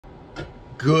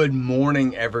Good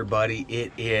morning, everybody.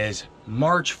 It is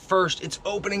March 1st. It's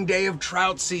opening day of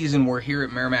trout season. We're here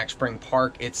at Maramec Spring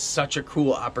Park. It's such a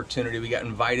cool opportunity. We got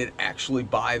invited actually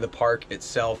by the park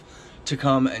itself to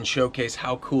come and showcase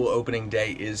how cool opening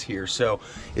day is here. So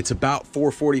it's about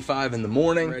 4:45 in the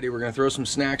morning. Ready? We're gonna throw some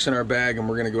snacks in our bag and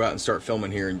we're gonna go out and start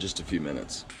filming here in just a few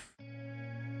minutes.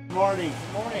 Good morning.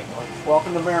 Good morning.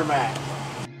 Welcome to Maramec.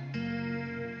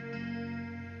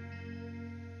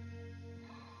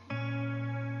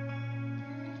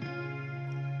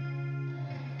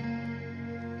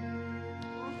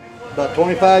 About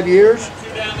 25 years.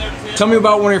 Tell me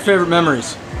about one of your favorite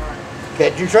memories.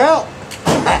 Catching trout.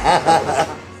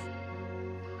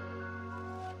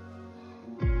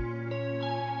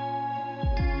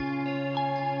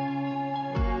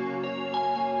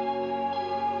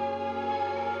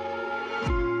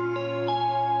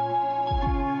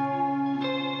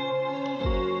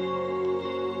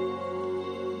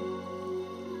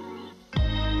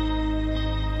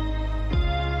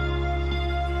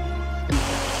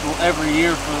 Every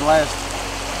year for the last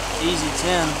easy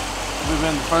 10, we've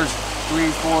been the first 3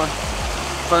 or 4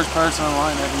 first person on the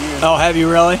line every year. Oh, have you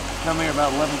really? Come here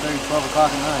about 11:30, 12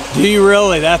 o'clock at night. Do you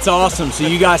really? That's awesome. So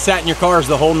you guys sat in your cars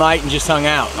the whole night and just hung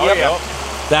out? Oh, yeah.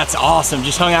 That's awesome.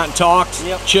 Just hung out and talked?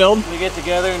 Yep. Chilled? We get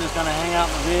together and just kind of hang out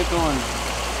in the vehicle and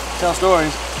tell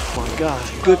stories. Oh my God,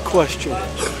 good question.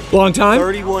 Long time?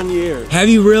 31 years. Have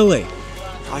you really?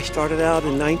 I started out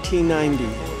in 1990.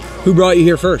 Who brought you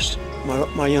here first?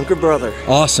 My younger brother.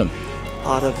 Awesome.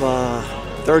 Out of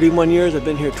 31 years, I've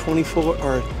been here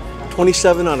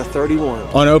 27 out of 31.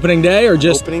 On opening day or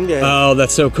just? Opening day. Oh,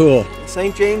 that's so cool.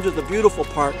 St. James is a beautiful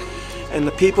park, and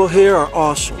the people here are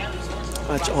awesome.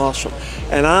 That's awesome.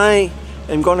 And I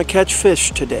am going to catch fish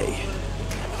today.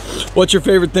 What's your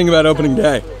favorite thing about opening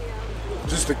day?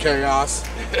 Just the chaos.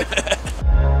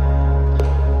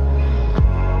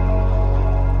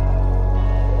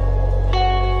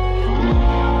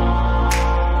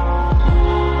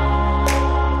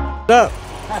 Up.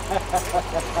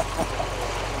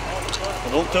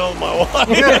 Don't tell my wife.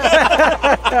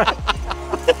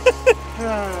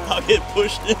 I'll get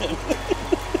pushed in.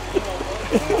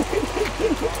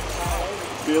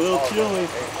 Be a little chilly.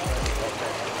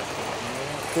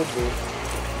 Could be.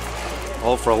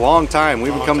 Oh, for a long time.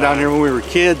 We would come down here when we were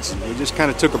kids. We just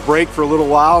kind of took a break for a little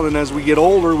while, and as we get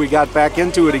older, we got back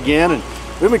into it again, and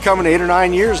we've been coming 8 or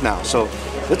 9 years now. So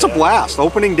it's a blast.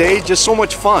 Opening day is just so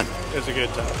much fun. It's a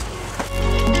good time.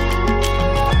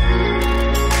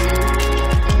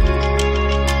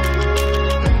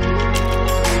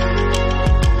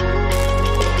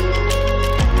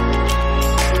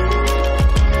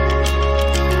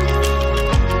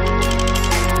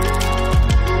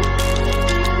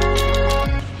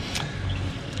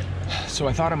 So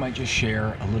I thought I might just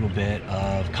share a little bit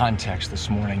of context this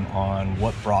morning on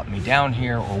what brought me down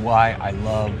here or why I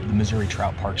love the Missouri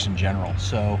trout parks in general.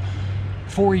 So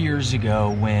 4 years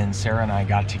ago when Sarah and I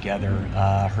got together,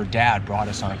 her dad brought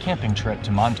us on a camping trip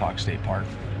to Montauk State Park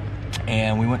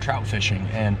and we went trout fishing.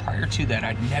 And prior to that,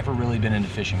 I'd never really been into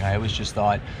fishing. I always just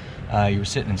thought you were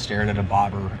sitting and staring at a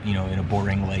bobber, you know, in a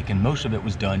boring lake, and most of it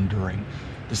was done during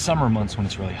the summer months when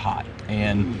it's really hot.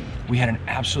 And we had an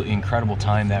absolutely incredible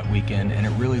time that weekend, and it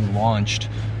really launched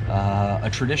a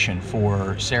tradition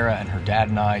for Sarah and her dad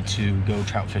and I to go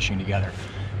trout fishing together.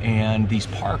 And these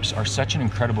parks are such an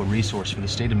incredible resource for the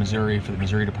state of Missouri, for the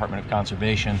Missouri Department of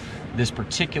Conservation. This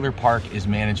particular park is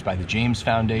managed by the James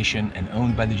Foundation and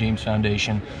owned by the James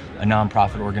Foundation, a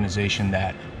nonprofit organization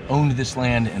that owned this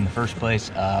land in the first place,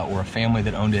 or a family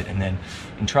that owned it and then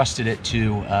entrusted it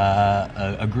to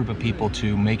a group of people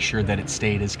to make sure that it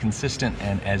stayed as consistent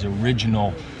and as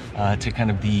original to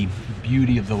kind of the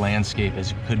beauty of the landscape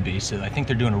as it could be. So I think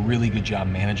they're doing a really good job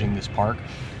managing this park.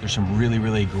 There's some really,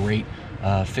 really great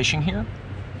fishing here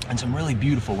and some really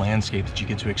beautiful landscapes that you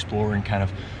get to explore and kind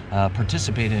of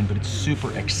participate in, but it's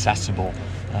super accessible.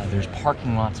 There's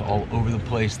parking lots all over the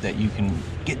place that you can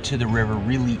get to the river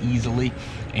really easily,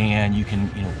 and you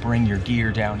can, you know, bring your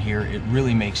gear down here. It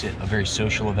really makes it a very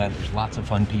social event. There's lots of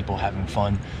fun people having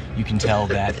fun. You can tell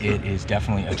that it is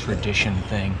definitely a tradition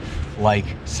thing, like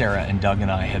Sarah and Doug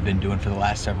and I have been doing for the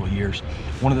last several years.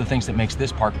 One of the things that makes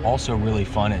this park also really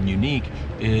fun and unique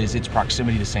is its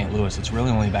proximity to St. Louis. It's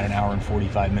really only about an hour and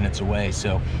 45 minutes away,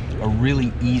 so a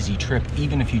really easy trip,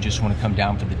 even if you just want to come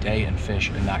down for the day and fish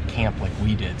and not camp like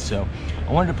we did. So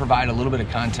I wanted to provide a little bit of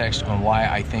context on why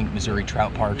I think Missouri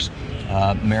trout parks,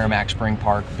 Maramec Spring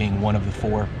Park being one of the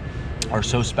 4, are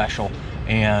so special,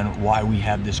 and why we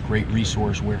have this great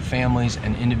resource where families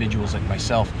and individuals like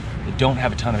myself that don't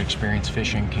have a ton of experience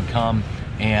fishing can come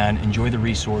and enjoy the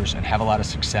resource and have a lot of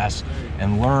success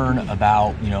and learn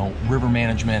about, you know, river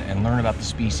management and learn about the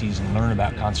species and learn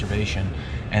about conservation,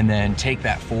 and then take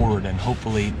that forward and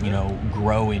hopefully, you know,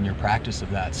 grow in your practice of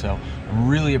that. So I'm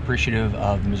really appreciative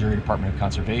of the Missouri Department of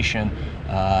Conservation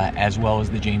as well as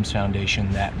the James Foundation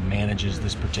that manages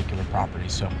this particular property.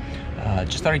 So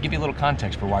just thought I'd give you a little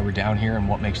context for why we're down here and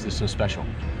what makes this so special.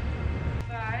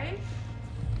 5,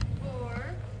 4,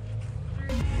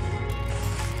 3.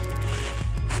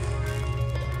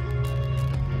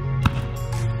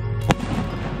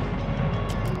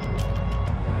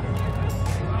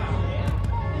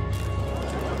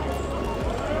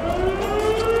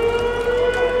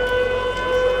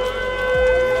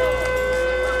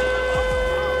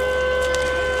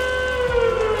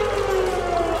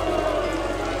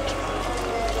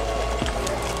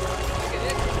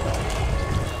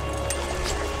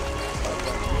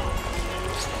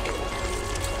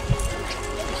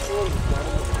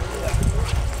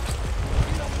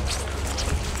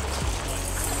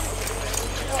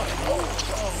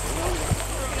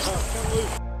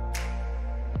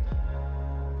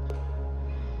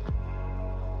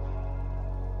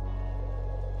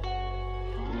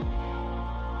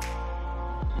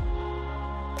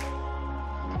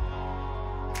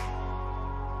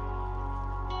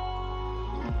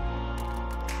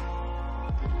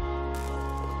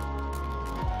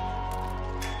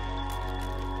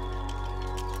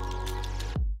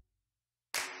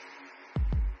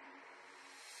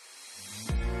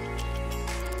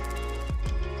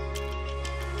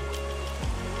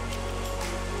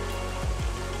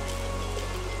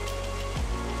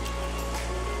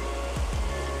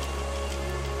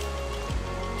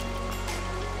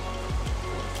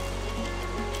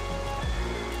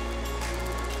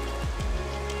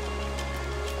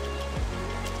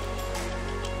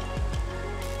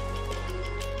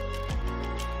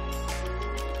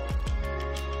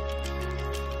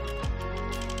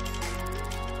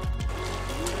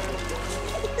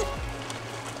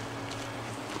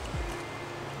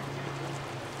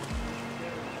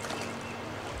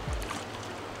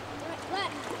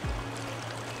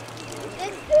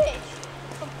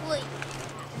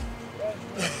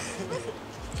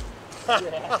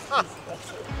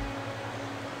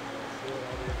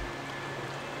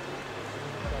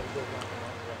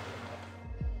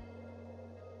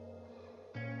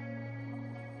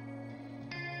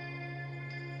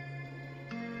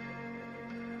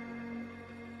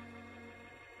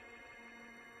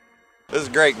 This is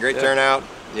great turnout.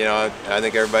 You know, I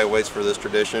think everybody waits for this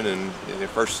tradition and the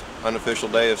first unofficial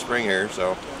day of spring here,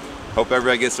 so hope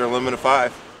everybody gets their limit of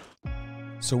 5.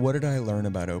 So what did I learn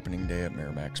about opening day at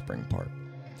Maramec Spring Park?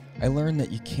 I learned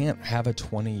that you can't have a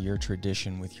 20-year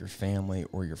tradition with your family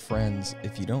or your friends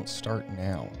if you don't start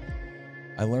now.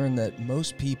 I learned that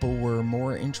most people were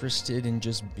more interested in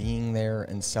just being there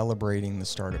and celebrating the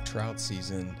start of trout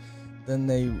season than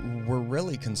they were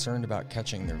really concerned about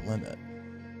catching their limit.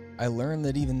 I learned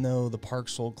that even though the park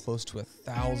sold close to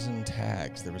 1,000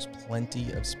 tags, there was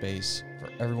plenty of space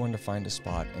for everyone to find a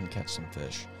spot and catch some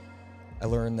fish. I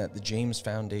learned that the James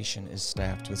Foundation is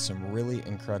staffed with some really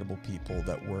incredible people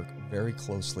that work very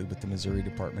closely with the Missouri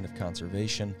Department of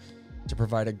Conservation to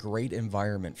provide a great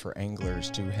environment for anglers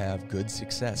to have good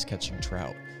success catching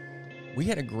trout. We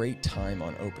had a great time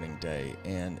on opening day,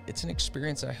 and it's an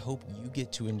experience I hope you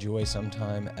get to enjoy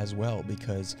sometime as well,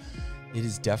 because it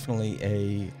is definitely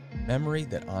a memory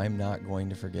that I'm not going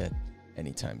to forget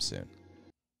anytime soon.